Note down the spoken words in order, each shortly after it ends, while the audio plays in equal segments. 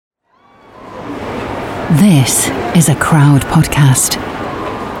This is a Crowd podcast.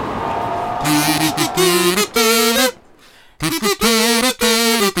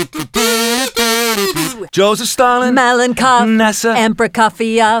 Joseph Stalin, Malenkov, NASA, Emperor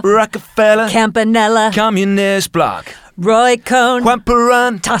Koffeyev, Rockefeller, Campanella, Communist Bloc, Roy Cohn, Juan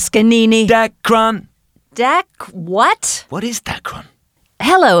Perón, Toscanini. Dacron. What? What is Dacron?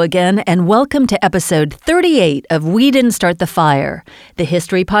 Hello again, and welcome to episode 38 of We Didn't Start the Fire, the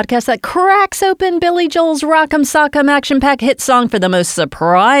history podcast that cracks open Billy Joel's Rock'em Sock'em action-packed hit song for the most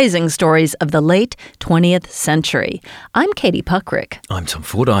surprising stories of the late 20th century. I'm Katie Puckrick. I'm Tom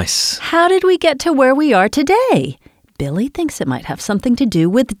Fordyce. How did we get to where we are today? Billy thinks it might have something to do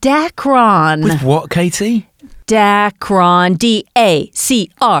with Dacron. With what, Katie? Dacron,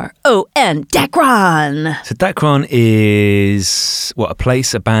 D-A-C-R-O-N, Dacron. So Dacron is, a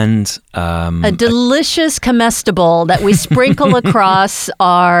place, a band? A delicious comestible that we sprinkle across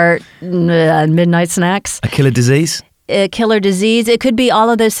our midnight snacks. A killer disease? A killer disease. It could be all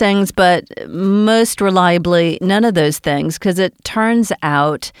of those things, but most reliably, none of those things, because it turns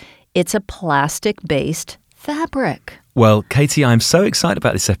out it's a plastic-based fabric. Well, Katie, I'm so excited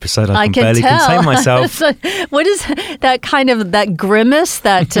about this episode. I can barely tell. contain myself. What is that grimace,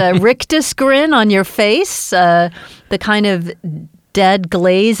 that rictus grin on your face, the kind of dead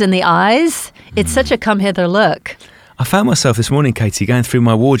glaze in the eyes? It's such a come hither look. I found myself this morning, Katie, going through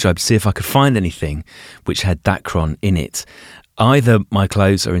my wardrobe to see if I could find anything which had Dacron in it. Either my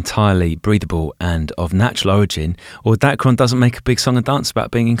clothes are entirely breathable and of natural origin, or Dacron doesn't make a big song and dance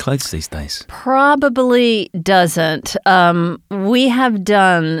about being in clothes these days. Probably doesn't. We have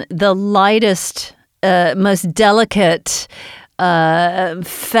done the lightest, most delicate,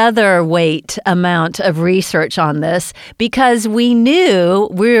 featherweight amount of research on this because we knew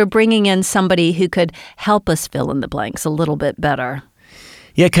we were bringing in somebody who could help us fill in the blanks a little bit better.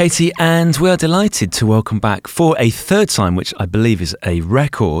 Yeah, Katie, and we are delighted to welcome back for a third time, which I believe is a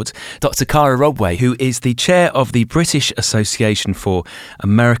record, Dr. Cara Rodway, who is the chair of the British Association for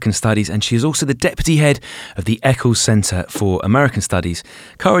American Studies, and she is also the deputy head of the Eccles Centre for American Studies.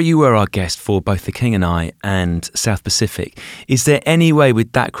 Cara, you were our guest for both The King and I and South Pacific. Is there any way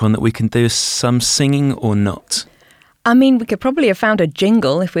with Dacron that we can do some singing or not? I mean, we could probably have found a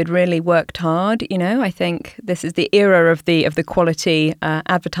jingle if we'd really worked hard. You know, I think this is the era of the quality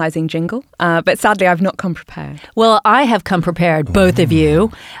advertising jingle. But sadly, I've not come prepared. Well, I have come prepared, both of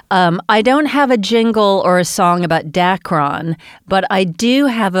you. I don't have a jingle or a song about Dacron, but I do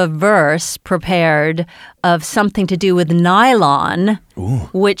have a verse prepared of something to do with nylon,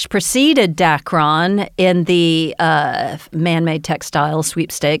 which preceded Dacron in the man-made textile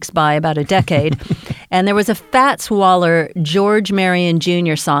sweepstakes by about a decade. And there was a Fats Waller, George Marion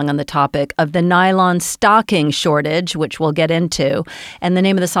Jr. song on the topic of the nylon stocking shortage, which we'll get into. And the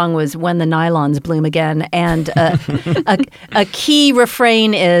name of the song was When the Nylons Bloom Again. And a key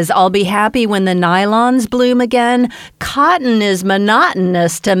refrain is, I'll be happy when the nylons bloom again. Cotton is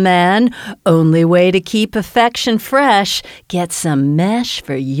monotonous to men. Only way to keep affection fresh, get some mesh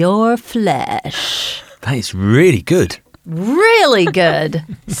for your flesh. That is really good. Really good.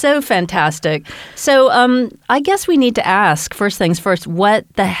 So fantastic. So I guess we need to ask, first things first, what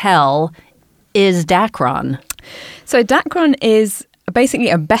the hell is Dacron? So Dacron is basically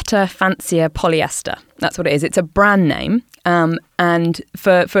a better, fancier polyester. That's what it is. It's a brand name. And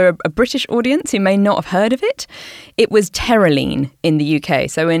for a British audience who may not have heard of it, it was terylene in the UK.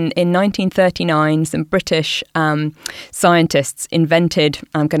 So in 1939, some British scientists invented,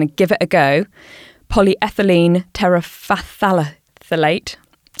 I'm going to give it a go, polyethylene terephthalate.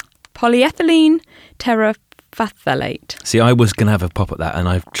 Polyethylene terephthalate. See, I was going to have a pop at that, and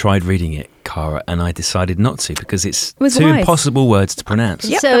I've tried reading it, Cara, and I decided not to because it's two wise. Impossible words to pronounce.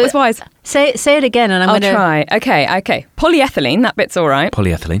 Yep, that was wise. Say it again, and I'll try. Okay. Polyethylene, that bit's all right.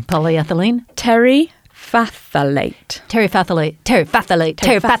 Polyethylene. Terephthalate.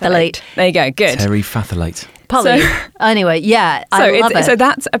 There you go, good. Terephthalate. Anyway, yeah, I love it. So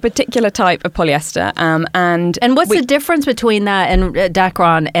that's a particular type of polyester. And what's the difference between that and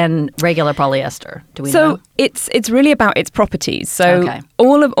Dacron and regular polyester? Do we know? It's really about its properties. So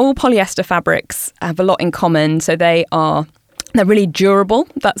all polyester fabrics have a lot in common. So they're really durable.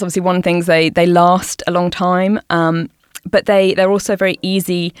 That's obviously one of the things. They last a long time. But they're also very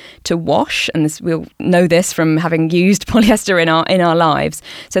easy to wash, and we'll know this from having used polyester in our lives.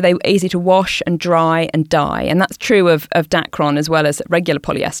 So they're easy to wash and dry and dye, and that's true of Dacron as well as regular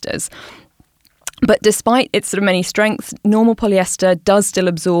polyesters. But despite its sort of many strengths, normal polyester does still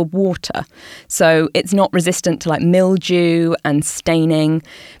absorb water. So it's not resistant to like mildew and staining.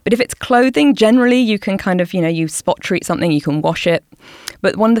 But if it's clothing, generally you can kind of, you spot treat something, you can wash it.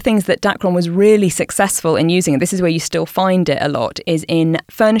 But one of the things that Dacron was really successful in using, and this is where you still find it a lot, is in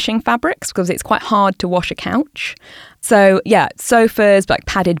furnishing fabrics, because it's quite hard to wash a couch. So yeah, sofas, like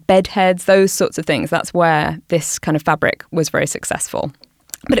padded bed heads, those sorts of things. That's where this kind of fabric was very successful.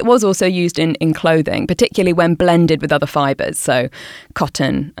 But it was also used in clothing, particularly when blended with other fibres. So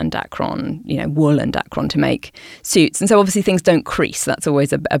cotton and Dacron, wool and Dacron to make suits. And so obviously things don't crease. That's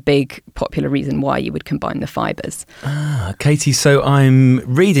always a big popular reason why you would combine the fibres. Katie, so I'm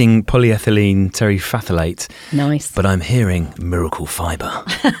reading polyethylene terephthalate. Nice. But I'm hearing miracle fibre.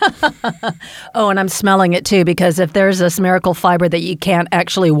 Oh, and I'm smelling it too, because if there's this miracle fibre that you can't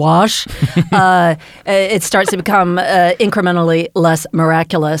actually wash, it starts to become incrementally less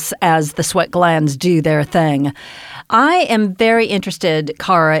miraculous as the sweat glands do their thing. I am very interested,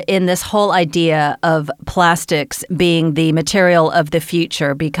 Cara, in this whole idea of plastics being the material of the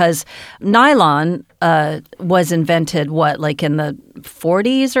future, because nylon was invented, in the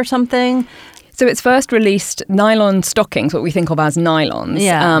 40s or something? So it's first released nylon stockings, what we think of as nylons.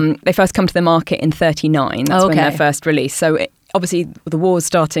 Yeah. They first come to the market in 1939. That's when they're first released. So obviously the war's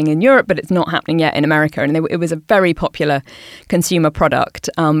starting in Europe, but it's not happening yet in America. And it was a very popular consumer product.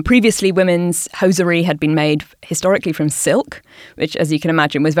 Previously, women's hosiery had been made historically from silk, which, as you can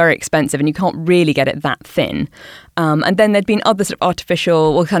imagine, was very expensive, and you can't really get it that thin. And then there'd been other sort of artificial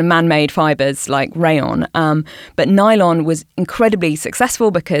or kind of man-made fibres like rayon. But nylon was incredibly successful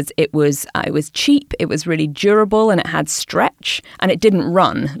because it was cheap, it was really durable, and it had stretch, and it didn't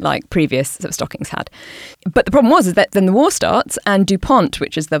run like previous sort of stockings had. But the problem was that then the war starts, and DuPont,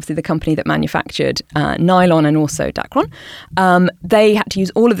 which is obviously the company that manufactured nylon and also Dacron, they had to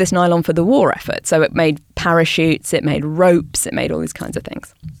use all of this nylon for the war effort. So it made parachutes, it made ropes, it made all these kinds of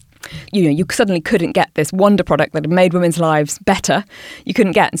things. You suddenly couldn't get this wonder product that had made women's lives better. You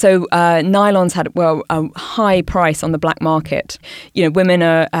couldn't get. And so nylons had a high price on the black market. Women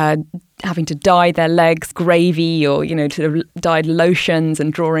are having to dye their legs gravy, or sort of dyed lotions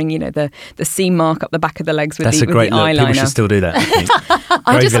and drawing the seam mark up the back of the legs with That's the a great eyeliner. Look. People should still do that, I think.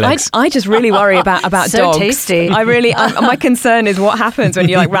 I just really worry about so dogs. Tasty. My concern is what happens when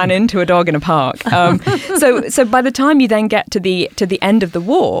you ran into a dog in a park. So by the time you then get to the end of the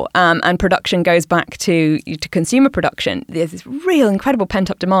war and production goes back to consumer production, there's this real incredible pent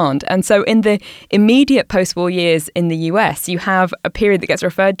up demand. And so in the immediate post-war years in the US, you have a period that gets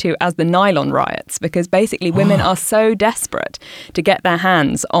referred to as the nylon riots, because basically women are so desperate to get their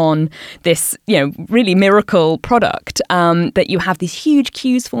hands on this, really miracle product that you have these huge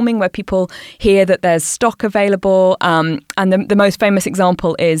queues forming where people hear that there's stock available. And the most famous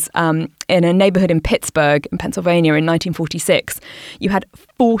example is in a neighborhood in Pittsburgh, in Pennsylvania in 1946. You had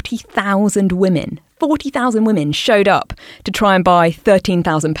 40,000 women. 40,000 women showed up to try and buy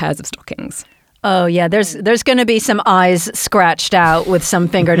 13,000 pairs of stockings. Oh yeah, there's going to be some eyes scratched out with some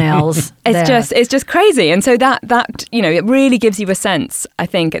fingernails. It's just crazy, and so that it really gives you a sense. I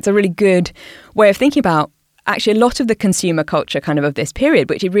think it's a really good way of thinking about actually a lot of the consumer culture kind of this period,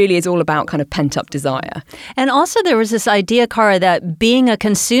 which it really is all about kind of pent-up desire. And also there was this idea, Cara, that being a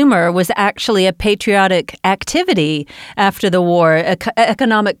consumer was actually a patriotic activity after the war.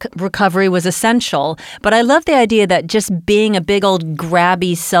 Economic recovery was essential. But I love the idea that just being a big old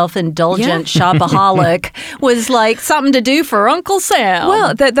grabby, self-indulgent shopaholic was like something to do for Uncle Sam.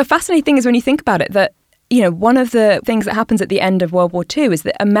 Well, the fascinating thing is when you think about it, that one of the things that happens at the end of World War II is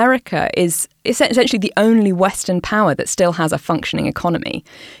that America is essentially the only Western power that still has a functioning economy.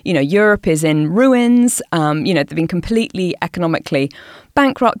 Europe is in ruins. They've been completely economically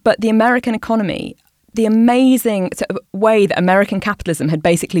bankrupt. But the American economy, the amazing sort of way that American capitalism had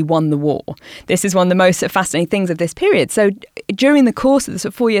basically won the war. This is one of the most fascinating things of this period. So during the course of the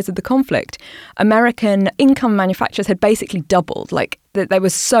sort of 4 years of the conflict, American income manufacturers had basically doubled. Like that there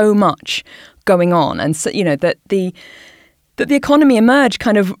was so much going on, and so that the economy emerged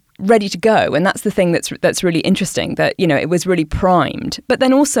kind of ready to go, and that's the thing that's really interesting, that it was really primed. But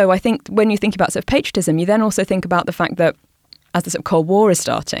then also I think when you think about sort of patriotism, you then also think about the fact that as the sort of Cold War is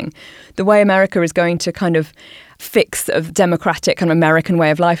starting, the way America is going to kind of fix a democratic kind of American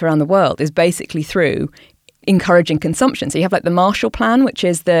way of life around the world is basically through encouraging consumption. So you have like the Marshall Plan, which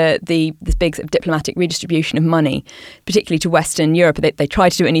is this big sort of diplomatic redistribution of money, particularly to Western Europe. They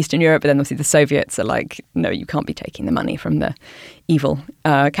tried to do it in Eastern Europe, but then obviously the Soviets are like, no, you can't be taking the money from the evil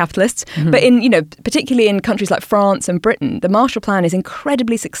capitalists. But particularly in countries like France and Britain, the Marshall Plan is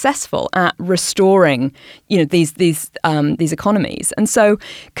incredibly successful at restoring, these economies. And so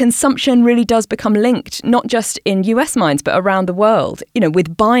consumption really does become linked, not just in US minds, but around the world,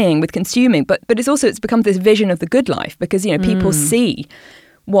 with buying, with consuming. But it's become this vision of the good life because, people see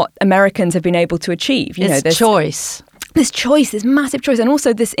what Americans have been able to achieve. It's choice. This massive choice, and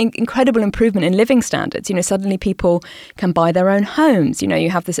also this incredible improvement in living standards. Suddenly people can buy their own homes. You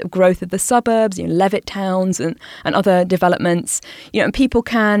have this growth of the suburbs, Levitt towns and other developments. And people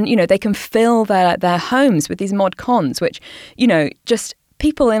can, they can fill their homes with these mod cons, which, just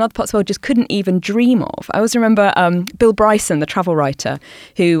people in other parts of the world just couldn't even dream of. I always remember Bill Bryson, the travel writer,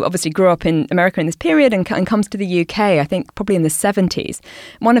 who obviously grew up in America in this period and comes to the UK, I think probably in the 70s.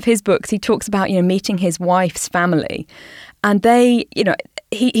 One of his books, he talks about, meeting his wife's family. And they,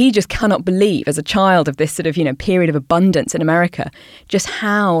 he just cannot believe as a child of this sort of, period of abundance in America, just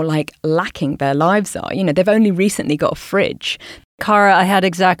how lacking their lives are. They've only recently got a fridge. Cara, I had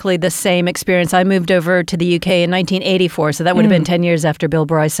exactly the same experience. I moved over to the UK in 1984, so that would have been 10 years after Bill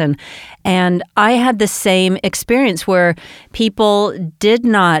Bryson. And I had the same experience where people did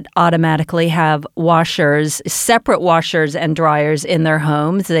not automatically have washers, separate washers and dryers in their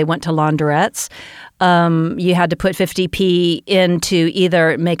homes. They went to laundrettes. You had to put 50p in to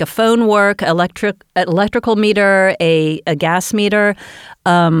either make a phone work, electrical meter, a gas meter.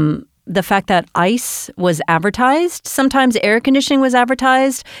 The fact that ice was advertised, sometimes air conditioning was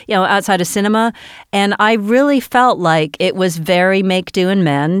advertised, outside of cinema. And I really felt like it was very make, do, and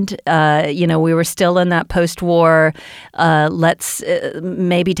mend. We were still in that post-war, let's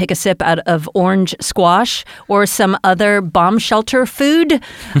maybe take a sip out of orange squash or some other bomb shelter food.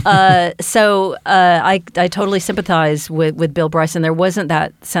 So I totally sympathize with Bill Bryson. There wasn't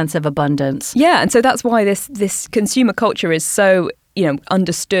that sense of abundance. Yeah, and so that's why this consumer culture is so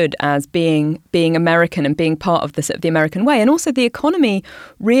understood as being American and being part of the American way. And also the economy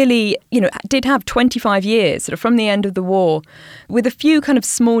really, did have 25 years sort of from the end of the war with a few kind of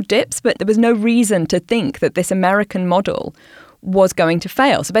small dips, but there was no reason to think that this American model was going to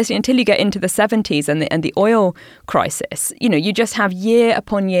fail. So basically, until you get into the 70s and the oil crisis, you just have year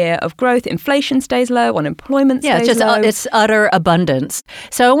upon year of growth. Inflation stays low, unemployment stays low. It's utter abundance.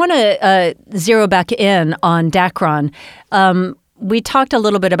 So I want to zero back in on Dacron. We talked a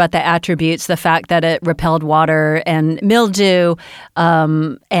little bit about the attributes, the fact that it repelled water and mildew,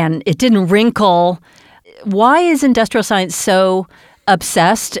 and it didn't wrinkle. Why is industrial science so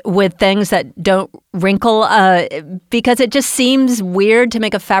obsessed with things that don't wrinkle? Because it just seems weird to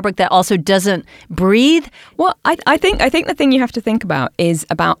make a fabric that also doesn't breathe. Well, I think the thing you have to think about is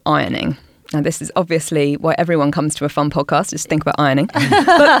about ironing. Now, this is obviously why everyone comes to a fun podcast, is to think about ironing.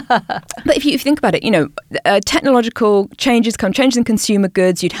 But if you think about it, technological changes in consumer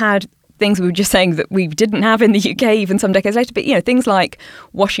goods. You'd had things we were just saying that we didn't have in the UK even some decades later. But, things like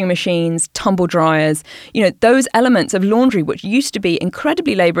washing machines, tumble dryers, those elements of laundry, which used to be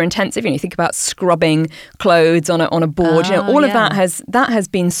incredibly labour intensive. You think about scrubbing clothes on a board. All of that has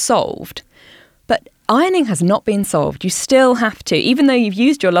been solved. But ironing has not been solved. You still have to, even though you've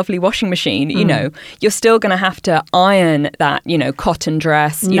used your lovely washing machine, you're still going to have to iron that, cotton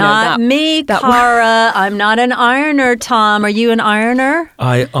dress. Not me, Cara. I'm not an ironer, Tom. Are you an ironer?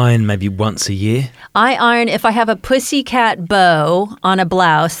 I iron maybe once a year. I iron if I have a pussycat bow on a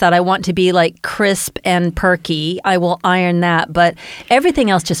blouse that I want to be crisp and perky. I will iron that, but everything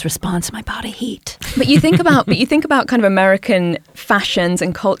else just responds to my body heat. But you think about kind of American fashions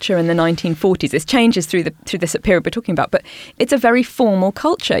and culture in the 1940s. This changes through this period we're talking about, but it's a very formal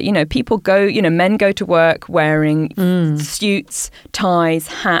culture. People go, men go to work wearing suits, ties,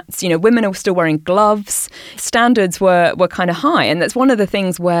 hats. Women are still wearing gloves. Standards were kind of high, and that's one of the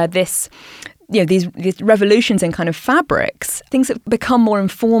things where this. These revolutions in kind of fabrics, things that become more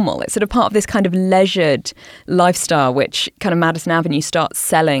informal. It's sort of part of this kind of leisured lifestyle, which kind of Madison Avenue starts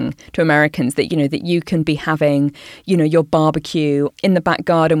selling to Americans that, that you can be having, your barbecue in the back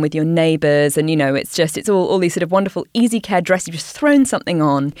garden with your neighbours. And, it's all these sort of wonderful easy care dresses. You've just thrown something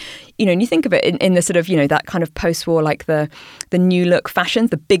on, and you think of it in the sort of, that kind of post-war, the new look fashions,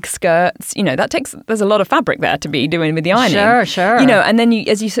 the big skirts, there's a lot of fabric there to be doing with the ironing. Sure. And then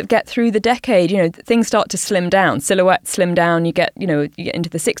as you sort of get through the decade, things start to slim down, silhouettes slim down. You get into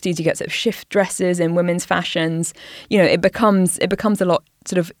the 60s, you get sort of shift dresses in women's fashions. It becomes a lot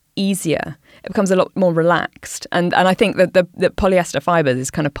sort of easier. It becomes a lot more relaxed. And I think that the polyester fibers is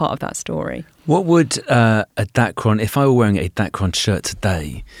kind of part of that story. What would a Dacron, if I were wearing a Dacron shirt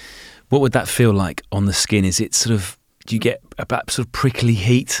today, what would that feel like on the skin? Is it sort of, do you get about sort of prickly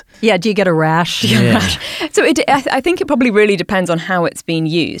heat? Yeah, do you get a rash? Yeah. So I think it probably really depends on how it's been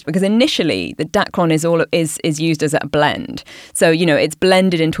used, because initially the Dacron is used as a blend. So, it's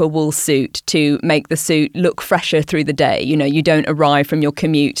blended into a wool suit to make the suit look fresher through the day. You don't arrive from your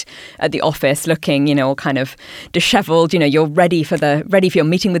commute at the office looking, all kind of disheveled. You're ready for your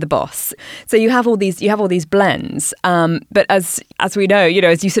meeting with the boss. So you have all these blends. But as we know,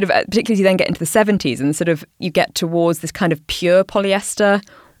 as you sort of, particularly as you then get into the 70s and sort of you get towards this kind of pure polyester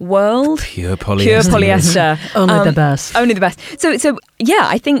world. Pure polyester. Only the best. Only the best. So yeah,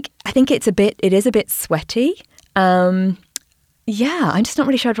 I think it is a bit sweaty. Yeah, I'm just not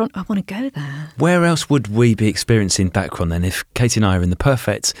really sure I want to go there. Where else would we be experiencing Dacron then? If Katie and I are in the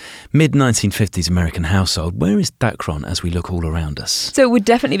perfect mid-1950s American household, where is Dacron as we look all around us? So it would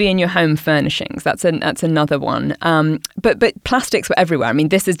definitely be in your home furnishings. That's another one. But plastics were everywhere. I mean,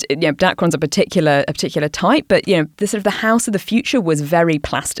 this is Dacron's a particular type, but the sort of the house of the future was very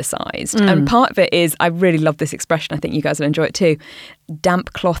plasticized, and part of it is, I really love this expression. I think you guys will enjoy it too.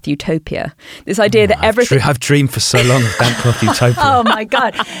 Damp cloth utopia. This idea that everything... I've dreamed for so long of damp cloth utopia. Oh my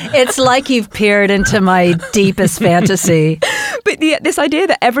God. It's like you've peered into my deepest fantasy. But this idea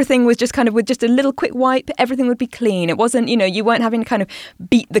that everything was just kind of, with just a little quick wipe, everything would be clean. It wasn't, you weren't having to kind of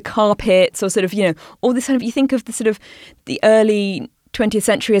beat the carpets or sort of, all this kind of, you think of the sort of the early 20th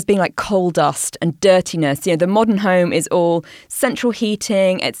century as being like coal dust and dirtiness. The modern home is all central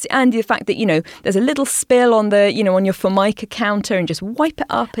heating. And the fact that, there's a little spill on the, on your Formica counter and just wipe it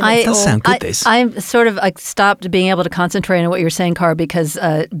up. And it does sound good, this. I'm sort of stopped being able to concentrate on what you're saying, Cara, because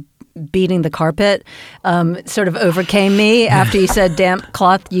beating the carpet sort of overcame me after you said damp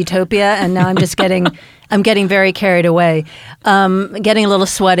cloth utopia. And now I'm just I'm getting very carried away, getting a little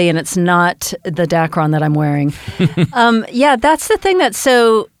sweaty, and it's not the Dacron that I'm wearing. Yeah, that's the thing that's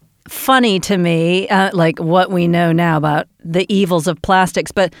so funny to me, like what we know now about the evils of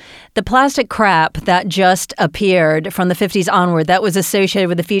plastics. But the plastic crap that just appeared from the 50s onward, that was associated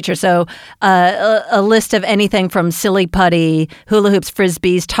with the future. So a list of anything from silly putty, hula hoops,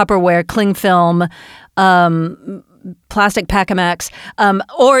 frisbees, Tupperware, cling film, plastic Pacamax,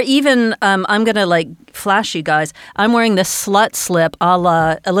 or even I'm going to flash you guys. I'm wearing this slut slip a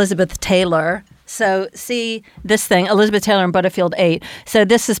la Elizabeth Taylor. So see this thing, Elizabeth Taylor and Butterfield 8. So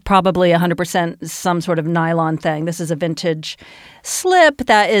this is probably 100% some sort of nylon thing. This is a vintage slip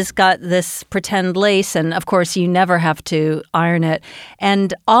that is got this pretend lace. And of course, you never have to iron it.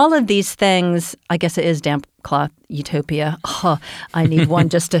 And all of these things, I guess it is damp cloth utopia. Oh, I need one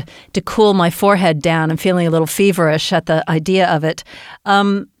just to cool my forehead down. I'm feeling a little feverish at the idea of it.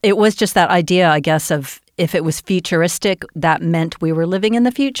 It was just that idea, I guess, of if it was futuristic, that meant we were living in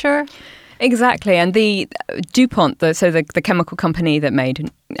the future. Exactly. And the DuPont, the chemical company that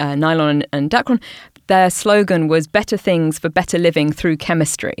made nylon and Dacron, their slogan was better things for better living through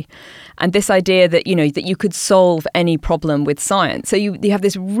chemistry. And this idea that, that you could solve any problem with science. So you have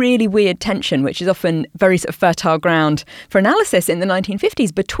this really weird tension, which is often very sort of fertile ground for analysis in the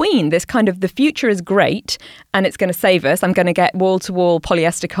 1950s, between this kind of the future is great and it's going to save us. I'm going to get wall-to-wall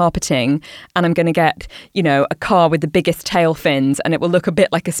polyester carpeting and I'm going to get, a car with the biggest tail fins and it will look a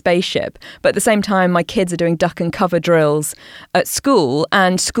bit like a spaceship. But at the same time, my kids are doing duck and cover drills at school,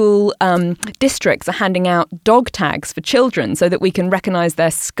 and school districts are handing out dog tags for children so that we can recognise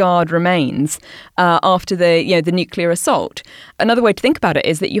their scarred remains after the nuclear assault. Another way to think about it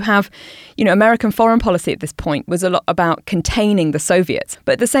is that you have, American foreign policy at this point was a lot about containing the Soviets,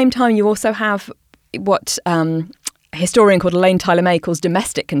 but at the same time you also have what a historian called Elaine Tyler May calls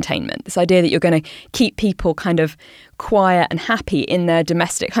domestic containment. This idea that you're going to keep people kind of quiet and happy in their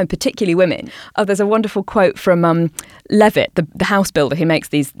domestic home, particularly women. Oh, there's a wonderful quote from Levitt, the house builder who makes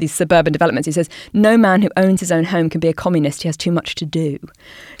these suburban developments. He says, "No man who owns his own home can be a communist. He has too much to do."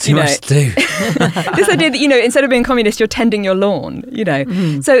 Too much to do. This idea that, instead of being communist, you're tending your lawn,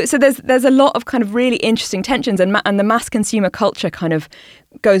 Mm-hmm. So there's a lot of kind of really interesting tensions, and the mass consumer culture kind of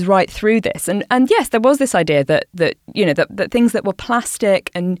goes right through this. And yes, there was this idea that things that were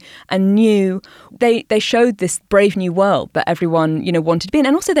plastic and new, they showed this brave new world that everyone, wanted to be in.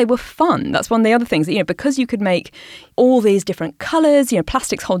 And also they were fun. That's one of the other things that, because you could make all these different colours,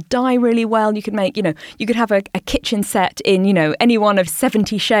 plastics hold dye really well. You could make, you could have a kitchen set in, any one of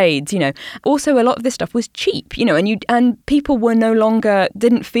 70 shades, Also, a lot of this stuff was cheap, and people were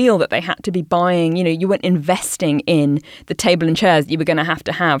didn't feel that they had to be buying, you weren't investing in the table and chairs that you were going to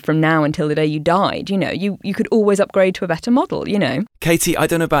have from now until the day you died. You could always upgrade to a better model, Katie, I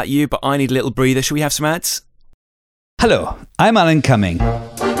don't know about you, but I need a little breather. Should we have some ads? Hello, I'm Alan Cumming.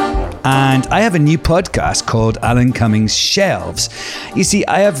 and I have a new podcast called Alan Cumming's Shelves. You see,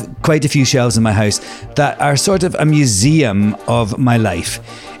 I have quite a few shelves in my house that are sort of a museum of my life.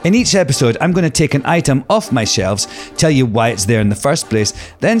 In each episode, I'm going to take an item off my shelves, tell you why it's there in the first place,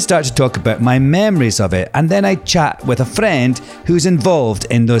 then start to talk about my memories of it, and then I chat with a friend who's involved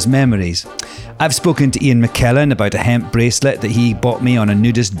in those memories. I've spoken to Ian McKellen about a hemp bracelet that he bought me on a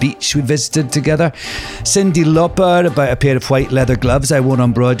nudist beach we visited together, Cyndi Lauper about a pair of white leather gloves I wore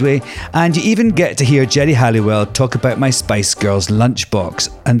on Broadway, and you even get to hear Jerry Halliwell talk about my Spice Girls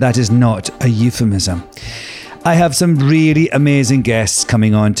lunchbox, and that is not a euphemism. I have some really amazing guests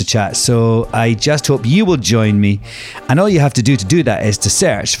coming on to chat, so I just hope you will join me. And all you have to do that is to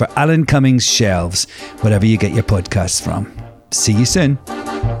search for Alan Cumming's Shelves, wherever you get your podcasts from. See you soon.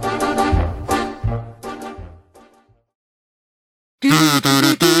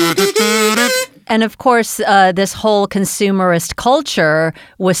 And of course, this whole consumerist culture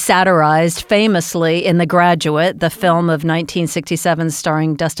was satirized famously in The Graduate, the film of 1967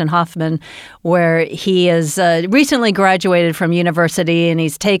 starring Dustin Hoffman, where he is recently graduated from university and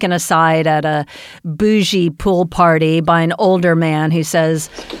he's taken aside at a bougie pool party by an older man who says,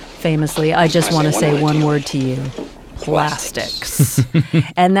 famously, "I just want to say one word to you. Plastics."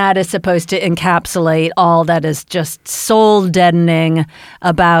 And that is supposed to encapsulate all that is just soul-deadening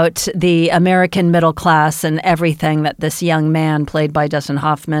about the American middle class and everything that this young man, played by Dustin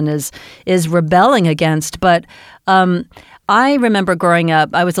Hoffman, is rebelling against. But I remember growing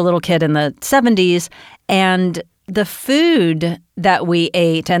up, I was a little kid in the 70s, and the food that we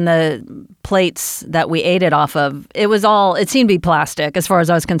ate and the plates that we ate it off of, it seemed to be plastic as far as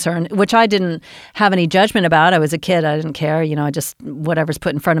I was concerned, which I didn't have any judgment about. I was a kid. I didn't care. I just, whatever's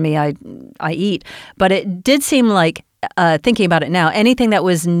put in front of me, I eat. But it did seem like, thinking about it now, anything that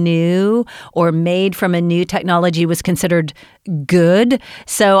was new or made from a new technology was considered good.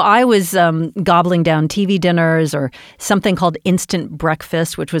 So I was gobbling down TV dinners or something called instant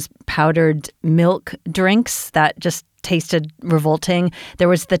breakfast, which was powdered milk drinks that just tasted revolting. There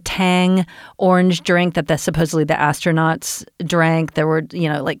was the Tang orange drink that supposedly the astronauts drank. There were,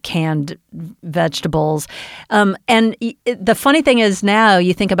 like canned vegetables. And the funny thing is now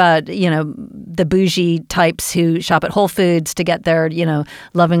you think about, the bougie types who shop at Whole Foods to get their,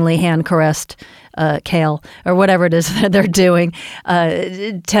 lovingly hand-caressed kale or whatever it is that they're doing,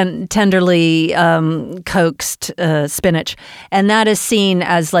 tenderly coaxed spinach. And that is seen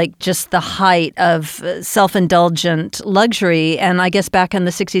as like just the height of self-indulgent luxury. And I guess back in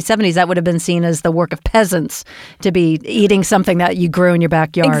the 60s, 70s, that would have been seen as the work of peasants to be eating something that you grew in your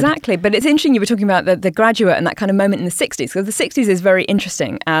backyard. Exactly. But it's interesting you were talking about the Graduate and that kind of moment in the 60s, because the 60s is very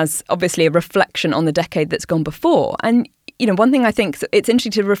interesting as obviously a reflection on the decade that's gone before. And one thing I think it's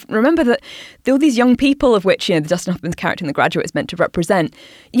interesting to remember that all these young people of which, the Dustin Hoffman's character in The Graduate is meant to represent,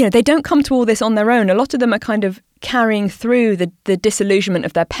 they don't come to all this on their own. A lot of them are kind of carrying through the disillusionment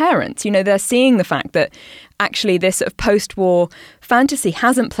of their parents. They're seeing the fact that actually this sort of post-war fantasy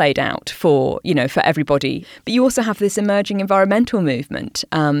hasn't played out for everybody. But you also have this emerging environmental movement.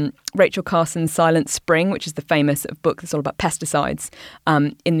 Rachel Carson's Silent Spring, which is the famous book that's all about pesticides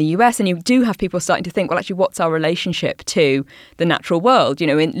in the US. And you do have people starting to think, well, actually, what's our relationship to the natural world?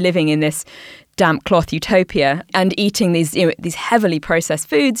 In living in this damp cloth utopia and eating these heavily processed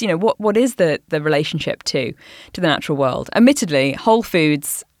foods, what is the relationship to the natural world? Admittedly, Whole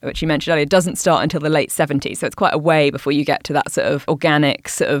Foods, which you mentioned earlier, doesn't start until the late 70s. So it's quite a way before you get to that sort of organic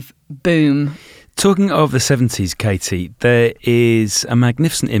sort of boom. Talking of the 70s, Katie, there is a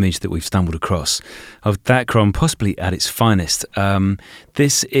magnificent image that we've stumbled across of Dacron possibly at its finest.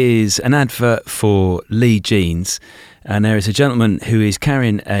 This is an advert for Lee Jeans, and there is a gentleman who is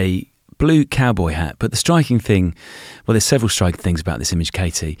carrying a blue cowboy hat. But the striking thing, well, there's several striking things about this image,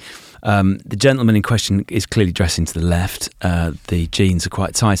 Katie. The gentleman in question is clearly dressing to the left. The jeans are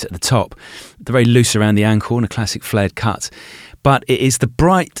quite tight at the top. They're very loose around the ankle and a classic flared cut. But it is the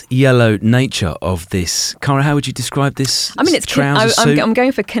bright yellow nature of this. Cara, how would you describe this? I mean, it's trouser suit? I'm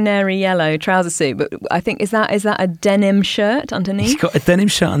going for canary yellow trouser suit, but I think is that a denim shirt underneath? He's got a denim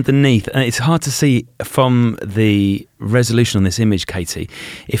shirt underneath, and it's hard to see from the resolution on this image, Katie,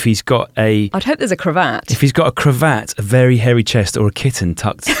 if he's got a... I'd hope there's a cravat. If he's got a cravat, a very hairy chest, or a kitten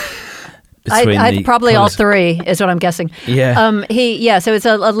tucked... I'd probably all three is what I'm guessing. Yeah. So it's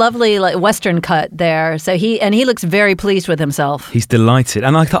a lovely Western cut there. So he looks very pleased with himself. He's delighted,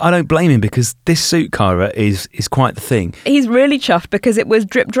 and I don't blame him because this suit, Cara, is quite the thing. He's really chuffed because it was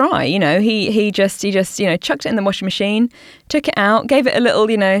drip dry. He just chucked it in the washing machine, took it out, gave it a little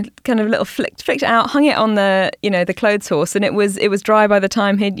flicked it out, hung it on the the clothes horse, and it was dry by the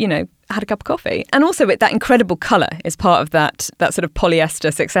time he'd had a cup of coffee. And also that incredible colour is part of that sort of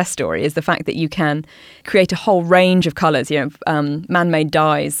polyester success story, is the fact that you can create a whole range of colours. Man-made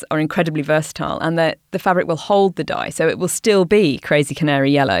dyes are incredibly versatile, and that the fabric will hold the dye. So it will still be crazy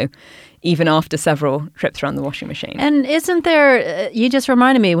canary yellow, even after several trips around the washing machine. And isn't there, you just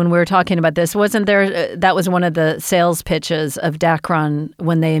reminded me when we were talking about this, wasn't there, that was one of the sales pitches of Dacron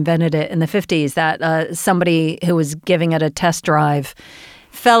when they invented it in the 50s, that somebody who was giving it a test drive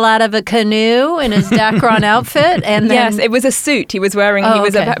fell out of a canoe in his Dacron outfit, and then... Yes, it was a suit he was wearing.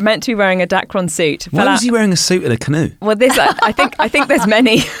 Meant to be wearing a Dacron suit. Why was he wearing a suit in a canoe? Well, this I think there's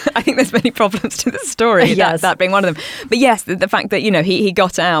many problems to this story. Yes. that being one of them. But yes, the fact that he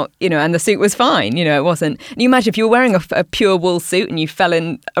got out, and the suit was fine. It wasn't. And you imagine if you were wearing a pure wool suit and you fell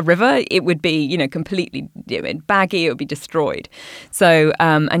in a river, it would be completely baggy. It would be destroyed. So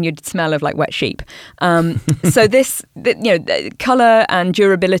and you'd smell of like wet sheep. So the colour and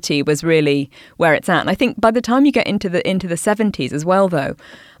durability was really where it's at. And I think by the time you get into the 70s as well, though,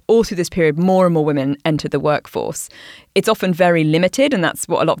 all through this period, more and more women enter the workforce. It's often very limited, and that's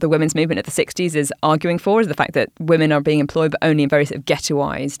what a lot of the women's movement of the 60s is arguing for, is the fact that women are being employed, but only in very sort of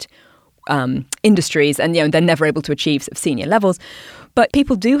ghettoized industries, and they're never able to achieve sort of senior levels. But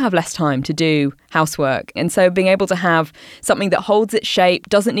people do have less time to do housework. And so being able to have something that holds its shape,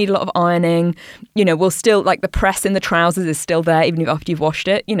 doesn't need a lot of ironing, will still, like the press in the trousers is still there even after you've washed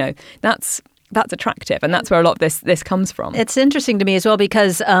it, that's attractive. And that's where a lot of this comes from. It's interesting to me as well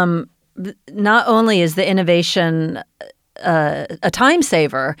because not only is the innovation a time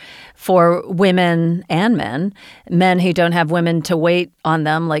saver for women and men who don't have women to wait on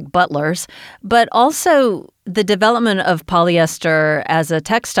them like butlers, but also the development of polyester as a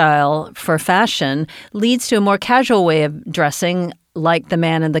textile for fashion leads to a more casual way of dressing, like the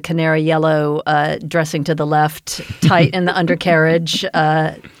man in the canary yellow dressing to the left, tight in the undercarriage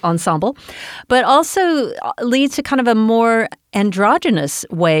ensemble, but also leads to kind of a more androgynous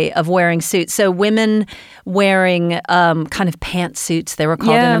way of wearing suits. So women wearing kind of pantsuits, they were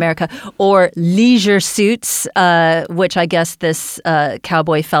called in America, or leisure suits, which I guess this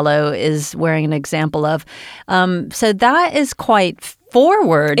cowboy fellow is wearing an example of. So that is quite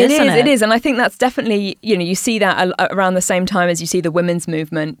forward, isn't it? It is. And I think that's definitely, you see that around the same time as you see the women's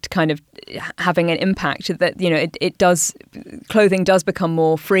movement kind of having an impact, that, clothing does become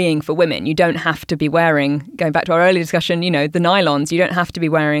more freeing for women. You don't have to be wearing, going back to our earlier discussion, the nylons, you don't have to be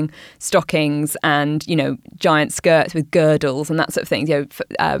wearing stockings and, giant skirts with girdles and that sort of thing.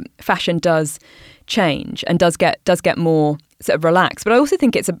 Fashion does change and does get more sort of relaxed. But I also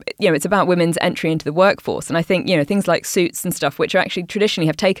think it's about women's entry into the workforce. And I think, things like suits and stuff, which are actually traditionally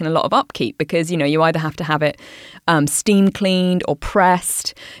have taken a lot of upkeep because, you either have to have it steam cleaned or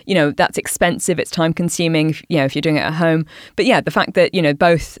pressed. That's expensive. It's time consuming, if you're doing it at home. But yeah, the fact that,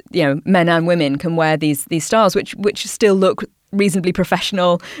 both, men and women can wear these styles, which still look reasonably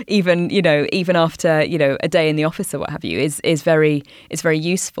professional, even after a day in the office or what have you, is very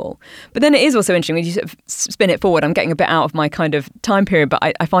useful. But then it is also interesting when you sort of spin it forward. I'm getting a bit out of my kind of time period, but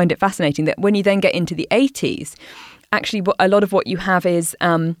I find it fascinating that when you then get into the 80s, actually a lot of what you have is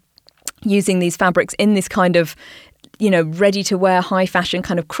using these fabrics in this kind of ready to wear high fashion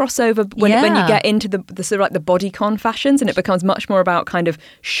kind of crossover when you get into the sort of like the bodycon fashions, and it becomes much more about kind of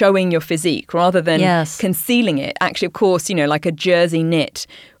showing your physique rather than concealing it. Actually, of course, like a jersey knit,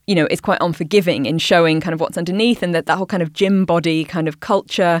 is quite unforgiving in showing kind of what's underneath, and that whole kind of gym body kind of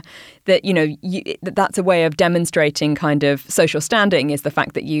culture that, that's a way of demonstrating kind of social standing, is the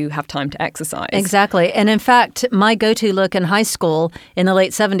fact that you have time to exercise. Exactly. And in fact, my go-to look in high school in the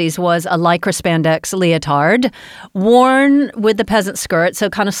late 70s was a lycra spandex leotard worn with the peasant skirt, so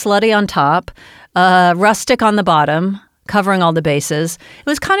kind of slutty on top, rustic on the bottom, covering all the bases. It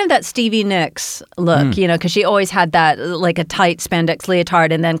was kind of that Stevie Nicks look, because she always had that like a tight spandex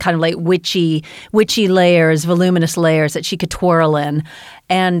leotard and then kind of like witchy layers, voluminous layers that she could twirl in.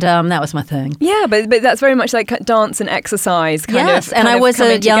 And that was my thing. Yeah, but that's very much like dance and exercise kind of. Yes, and I was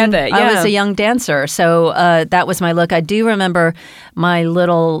a young dancer, so that was my look. I do remember my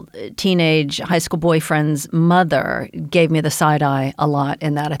little teenage high school boyfriend's mother gave me the side eye a lot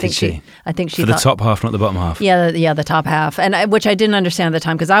in that. I think she for the top half, not the bottom half. Yeah, the top half, and which I didn't understand at the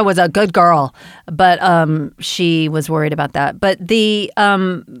time because I was a good girl, but she was worried about that. But the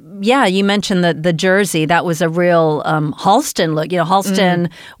you mentioned the jersey. That was a real Halston look. Halston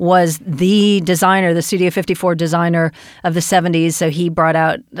Dacron was the designer, the Studio 54 designer of the 70s. So he brought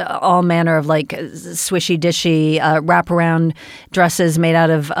out all manner of like swishy dishy wraparound dresses made out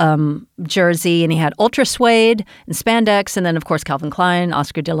of jersey, and he had ultra suede and spandex, and then of course Calvin Klein,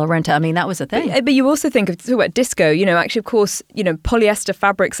 Oscar de la Renta. I mean, that was a thing. But you also talk about disco. Actually, of course, polyester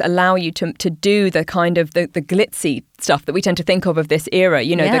fabrics allow you to do the kind of the glitzy stuff that we tend to think of this era.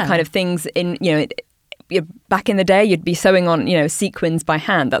 The kind of things in back in the day, you'd be sewing on, sequins by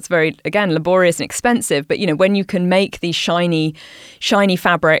hand. That's very, again, laborious and expensive. But, when you can make these shiny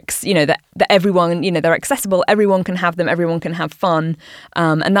fabrics, that everyone, they're accessible, everyone can have them, everyone can have fun.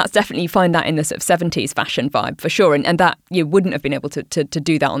 And that's definitely, you find that in the sort of 70s fashion vibe for sure. And that you wouldn't have been able to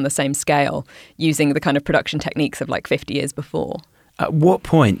do that on the same scale using the kind of production techniques of like 50 years before. At what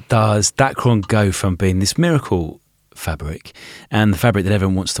point does Dacron go from being this miracle fabric and the fabric that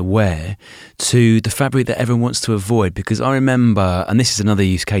everyone wants to wear to the fabric that everyone wants to avoid? Because I remember, and this is another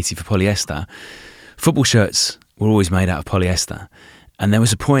use, Katie, for polyester, football shirts were always made out of polyester, and there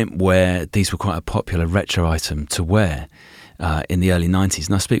was a point where these were quite a popular retro item to wear in the early 90s,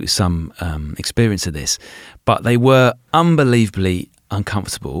 and I speak with some experience of this, but they were unbelievably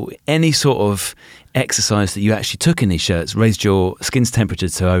uncomfortable. Any sort of exercise that you actually took in these shirts raised your skin's temperature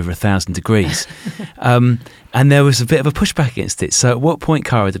to over 1,000 degrees. And there was a bit of a pushback against it. So at what point,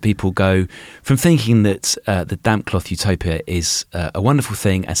 Cara, do people go from thinking that the damp cloth utopia is a wonderful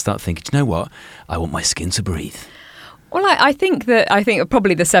thing and start thinking, do you know what? I want my skin to breathe. Well, I think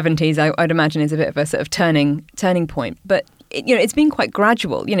probably the 70s, I'd imagine, is a bit of a sort of turning point. But it's been quite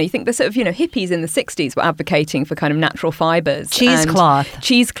gradual. You think the sort of hippies in the 60s were advocating for kind of natural fibers,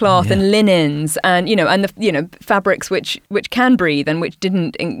 cheesecloth, and linens, and and the fabrics which can breathe and which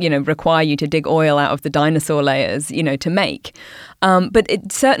didn't require you to dig oil out of the dinosaur layers to make. But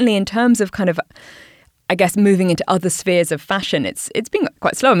it certainly, in terms of kind of, I guess, moving into other spheres of fashion, it's been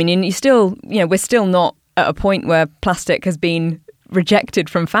quite slow. I mean, you still we're still not at a point where plastic has been rejected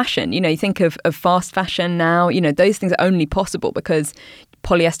from fashion. You think of fast fashion now, those things are only possible because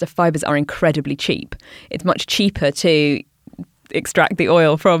polyester fibers are incredibly cheap. It's much cheaper to extract the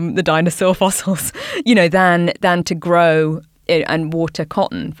oil from the dinosaur fossils, than to grow and water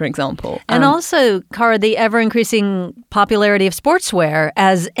cotton, for example. And also, Cara, the ever-increasing popularity of sportswear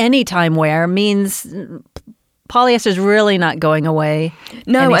as anytime wear means polyester is really not going away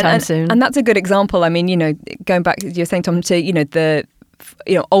anytime soon. And that's a good example. I mean, going back, you're saying, Tom, to the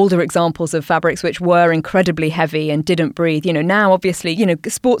older examples of fabrics which were incredibly heavy and didn't breathe. Now obviously,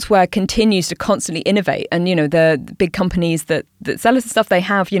 sportswear continues to constantly innovate, and the big companies that sell us the stuff, they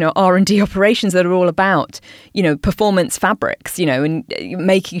have R&D operations that are all about performance fabrics, and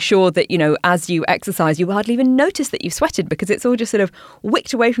making sure that as you exercise, you hardly even notice that you've sweated because it's all just sort of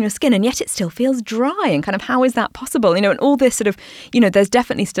wicked away from your skin, and yet it still feels dry. And kind of, how is that possible? And all this sort of there's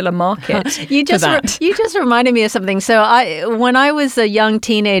definitely still a market. You just reminded me of something. So when I was a young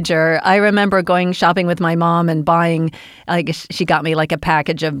teenager, I remember going shopping with my mom and buying, she got me like a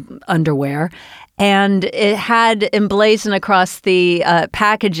package of underwear. And it had emblazoned across the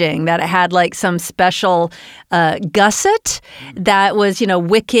packaging that it had like some special gusset that was,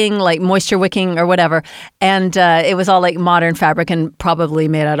 wicking, like moisture wicking or whatever. And it was all like modern fabric and probably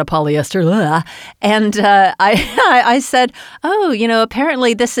made out of polyester. Ugh. And I said, oh,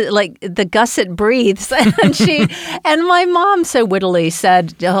 apparently this is like the gusset breathes. And my mom so wittily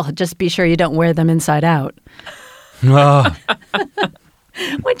said, oh, just be sure you don't wear them inside out. Oh.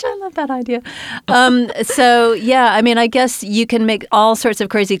 Which I love that idea. So, yeah, I mean, I guess you can make all sorts of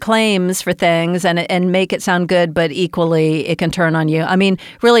crazy claims for things and make it sound good, but equally it can turn on you. I mean,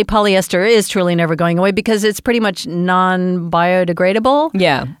 really, polyester is truly never going away because it's pretty much non-biodegradable.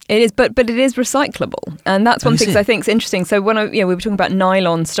 Yeah, it is, but it is recyclable. And that's one thing I think is interesting. So when we were talking about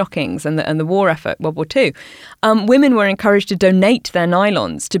nylon stockings and the war effort, World War II, women were encouraged to donate their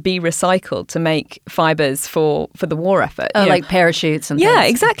nylons to be recycled to make fibers for the war effort. Oh, like parachutes and things. Yeah,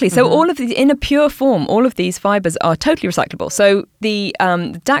 exactly. So all of these, in a pure form, all of these fibers are totally recyclable. So the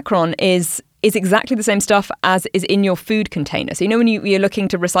Dacron is exactly the same stuff as is in your food container. So when you're looking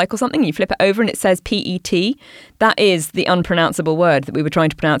to recycle something, you flip it over and it says PET. That is the unpronounceable word that we were trying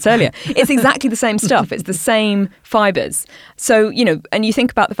to pronounce earlier. It's exactly the same stuff. It's the same fibers. So, and you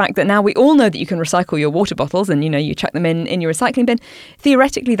think about the fact that now we all know that you can recycle your water bottles and, you chuck them in your recycling bin.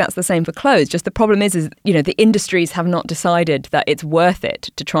 Theoretically, that's the same for clothes. Just the problem is the industries have not decided that it's worth it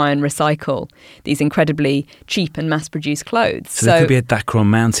to try and recycle these incredibly cheap and mass-produced clothes. So there could be a Dacron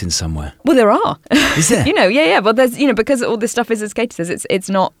mountain somewhere. Well, there are. Is there? Yeah. Well, there's, because all this stuff is, as Katie says, it's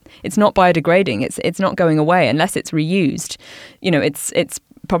not biodegrading. It's not going away unless it's reused. It's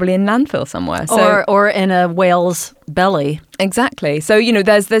probably in landfill somewhere. So, or in a whale's belly. Exactly. So,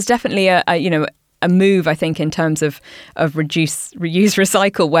 there's definitely a move, I think, in terms of reduce, reuse,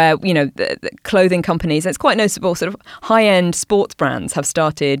 recycle, where, the clothing companies, it's quite noticeable, sort of high-end sports brands have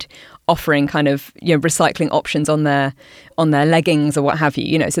started offering kind of, recycling options on their leggings or what have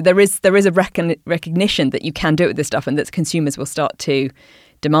you, So there is a recognition that you can do it with this stuff and that consumers will start to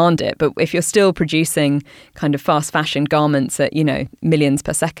demand it. But if you're still producing kind of fast fashion garments at, millions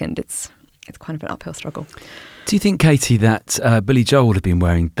per second, it's kind of an uphill struggle. Do you think, Katie, that Billy Joel would have been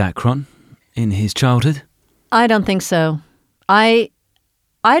wearing Dacron in his childhood? I don't think so. I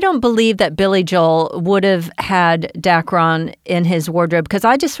don't believe that Billy Joel would have had Dacron in his wardrobe, because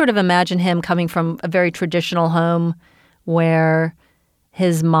I just sort of imagine him coming from a very traditional home where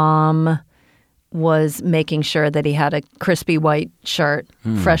his mom was making sure that he had a crispy white shirt,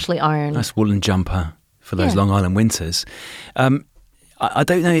 freshly ironed. Nice woolen jumper for those Long Island winters. I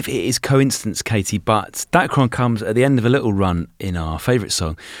don't know if it is coincidence, Katie, but Dacron comes at the end of a little run in our favourite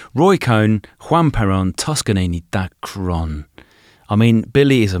song. Roy Cohn, Juan Perón, Toscanini, Dacron. I mean,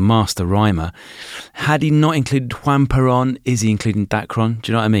 Billy is a master rhymer. Had he not included Juan Perón, is he including Dacron?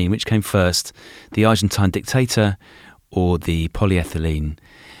 Do you know what I mean? Which came first, the Argentine dictator or the polyethylene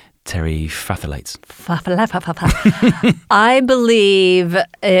terephthalate? I believe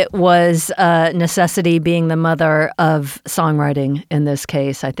it was necessity being the mother of songwriting in this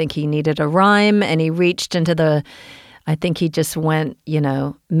case. I think he needed a rhyme, and he reached into I think he just went,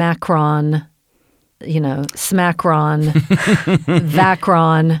 Macron, Smackron,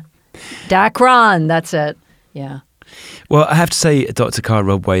 Vacron, Dacron. That's it. Yeah. Well, I have to say, Dr. Cara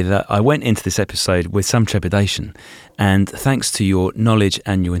Rodway, that I went into this episode with some trepidation, and thanks to your knowledge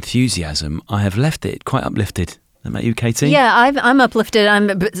and your enthusiasm, I have left it quite uplifted. About you, Katie? Yeah, I'm uplifted.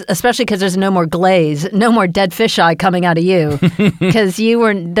 Especially because there's no more glaze, no more dead fisheye coming out of you, because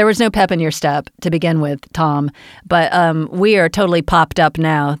there was no pep in your step to begin with, Tom. But we are totally popped up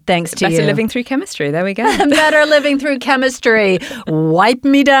now, thanks to you. Better living through chemistry. There we go. Better living through chemistry. Wipe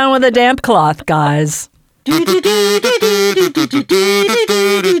me down with a damp cloth, guys.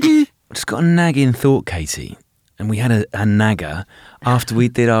 Just got a nagging thought, Katie, and we had a nagger after we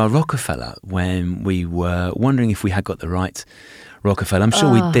did our Rockefeller, when we were wondering if we had got the right Rockefeller. I'm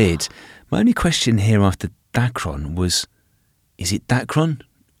sure we did. My only question here after Dacron was, is it Dacron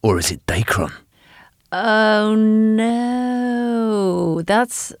or is it Dacron? Oh, no.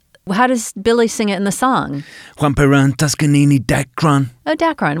 How does Billy sing it in the song? Juan Perón, Toscanini, Dacron. Oh,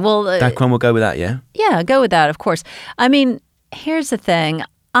 Dacron. Well, Dacron, we'll go with that, yeah? Yeah, go with that, of course. I mean, here's the thing.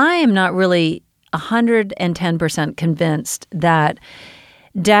 I am not really 110% convinced that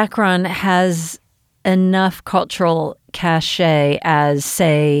Dacron has enough cultural cachet as,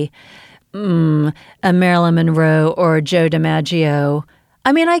 say, a Marilyn Monroe or Joe DiMaggio.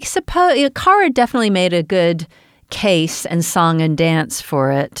 I mean, I suppose Cara definitely made a good case and song and dance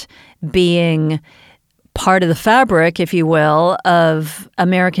for it, being part of the fabric, if you will, of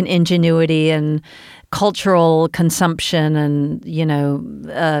American ingenuity and cultural consumption and,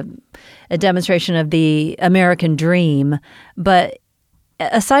 a demonstration of the American dream. But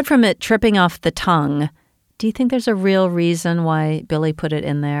aside from it tripping off the tongue, do you think there's a real reason why Billy put it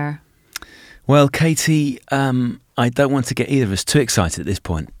in there? Well, Katie, I don't want to get either of us too excited at this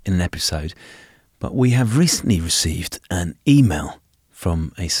point in an episode, but we have recently received an email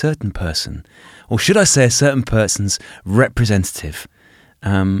from a certain person, or should I say a certain person's representative.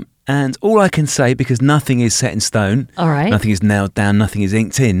 And all I can say, because nothing is set in stone, all right, nothing is nailed down, nothing is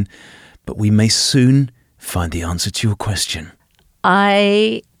inked in, but we may soon find the answer to your question.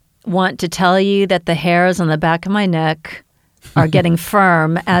 I want to tell you that the hairs on the back of my neck are getting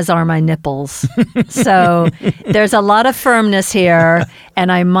firm, as are my nipples. So there's a lot of firmness here,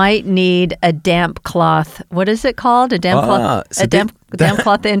 and I might need a damp cloth. What is it called? A damp cloth? So damp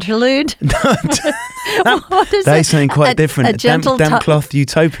cloth interlude? What is that is something quite different. A gentle damp cloth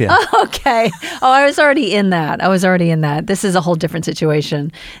utopia. Oh, okay. Oh, I was already in that. This is a whole different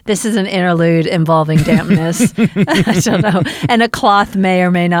situation. This is an interlude involving dampness. I don't know. And a cloth may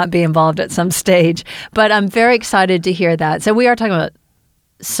or may not be involved at some stage. But I'm very excited to hear that. So we are talking about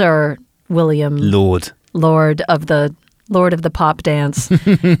Sir William Lord of the pop dance,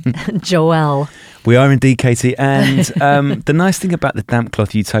 Joel. We are indeed, Katie. And the nice thing about the damp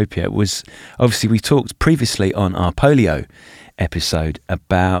cloth utopia was, obviously, we talked previously on our polio episode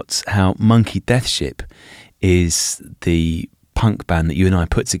about how Monkey Death Ship is the punk band that you and I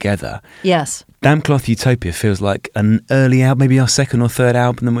put together. Yes. Damp Cloth Utopia feels like an early album, maybe our second or third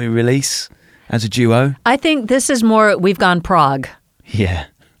album that we release as a duo. I think this is more, we've gone prog. Yeah.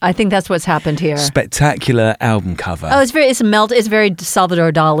 I think that's what's happened here. Spectacular album cover. Oh, it's very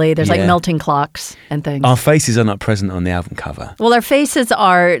Salvador Dali. There's like melting clocks and things. Our faces are not present on the album cover. Well, our faces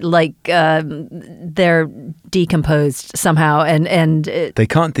are like they're decomposed somehow, and they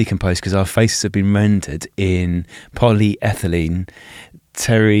can't decompose because our faces have been rendered in polyethylene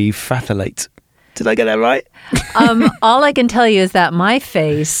terephthalate. Did I get that right? All I can tell you is that my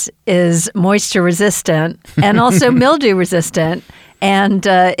face is moisture resistant and also mildew resistant, and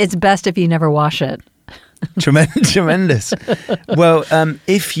it's best if you never wash it. Tremendous. Well,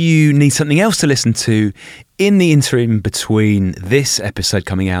 if you need something else to listen to in the interim between this episode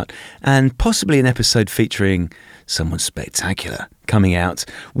coming out and possibly an episode featuring someone spectacular coming out,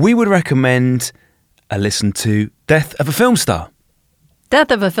 we would recommend a listen to Death of a Film Star.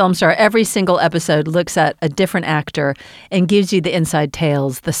 Death of a Film Star, every single episode looks at a different actor and gives you the inside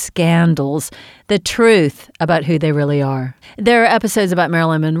tales, the scandals, the truth about who they really are. There are episodes about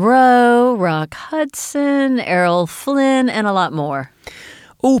Marilyn Monroe, Rock Hudson, Errol Flynn, and a lot more.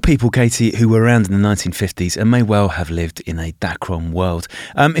 All people, Katie, who were around in the 1950s and may well have lived in a Dacron world.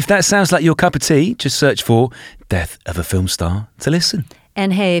 If that sounds like your cup of tea, just search for Death of a Film Star to listen.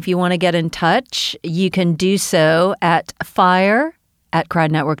 And hey, if you want to get in touch, you can do so at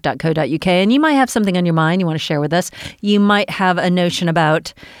fire@crowdnetwork.co.uk, and you might have something on your mind you want to share with us. You might have a notion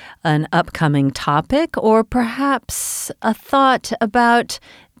about an upcoming topic, or perhaps a thought about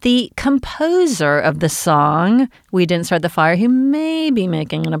the composer of the song We Didn't Start the Fire, who may be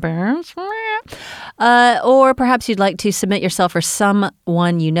making an appearance. Or perhaps you'd like to submit yourself or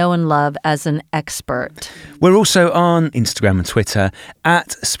someone you know and love as an expert. We're also on Instagram and Twitter at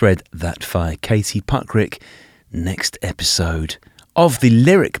SpreadThatFire. Katie Puckrick, next episode of the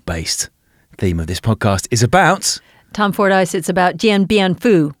lyric-based theme of this podcast is about... Tom Fordyce, it's about Dien Bien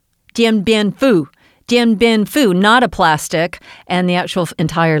Phu. Dien Bien Phu. Dien Bien Phu, not a plastic. And the actual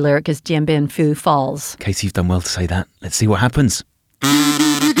entire lyric is Dien Bien Phu falls. Katie, you've done well to say that. Let's see what happens.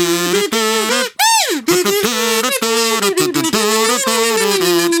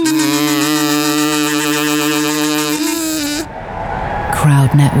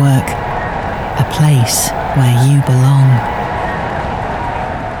 Crowd Network, a place where you belong.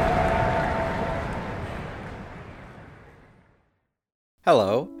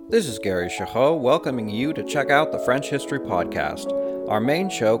 Hello, this is Gary Chahot welcoming you to check out the French History Podcast. Our main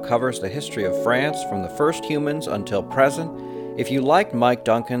show covers the history of France from the first humans until present. If you liked Mike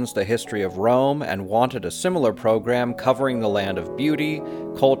Duncan's The History of Rome and wanted a similar program covering the land of beauty,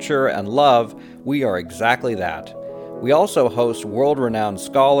 culture, and love, we are exactly that. We also host world-renowned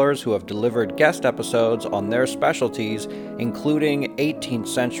scholars who have delivered guest episodes on their specialties, including 18th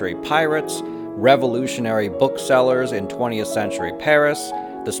century pirates, revolutionary booksellers in 20th century Paris,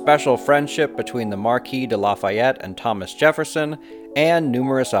 the special friendship between the Marquis de Lafayette and Thomas Jefferson, and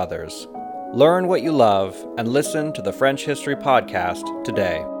numerous others. Learn what you love and listen to the French History Podcast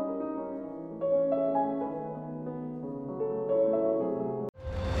today.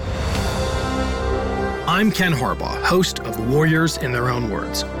 I'm Ken Harbaugh, host of Warriors in Their Own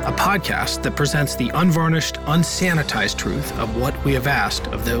Words, a podcast that presents the unvarnished, unsanitized truth of what we have asked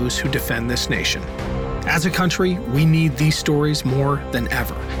of those who defend this nation. As a country, we need these stories more than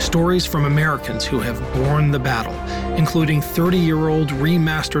ever. Stories from Americans who have borne the battle, including 30-year-old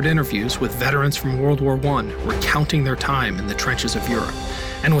remastered interviews with veterans from World War I recounting their time in the trenches of Europe,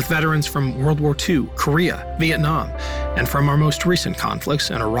 and with veterans from World War II, Korea, Vietnam, and from our most recent conflicts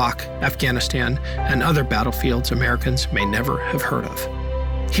in Iraq, Afghanistan, and other battlefields Americans may never have heard of.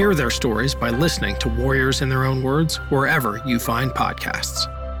 Hear their stories by listening to Warriors in Their Own Words wherever you find podcasts.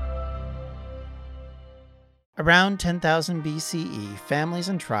 Around 10,000 BCE, families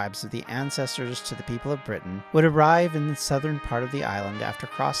and tribes of the ancestors to the people of Britain would arrive in the southern part of the island after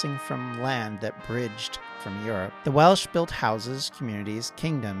crossing from land that bridged from Europe. The Welsh built houses, communities,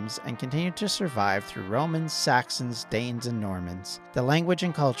 kingdoms, and continued to survive through Romans, Saxons, Danes, and Normans. The language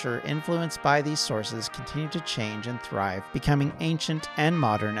and culture influenced by these sources continued to change and thrive, becoming ancient and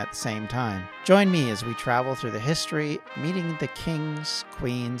modern at the same time. Join me as we travel through the history, meeting the kings,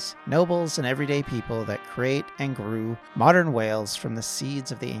 queens, nobles, and everyday people that create and grew modern Wales from the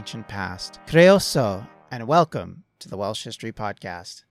seeds of the ancient past. Croeso, and welcome to the Welsh History Podcast.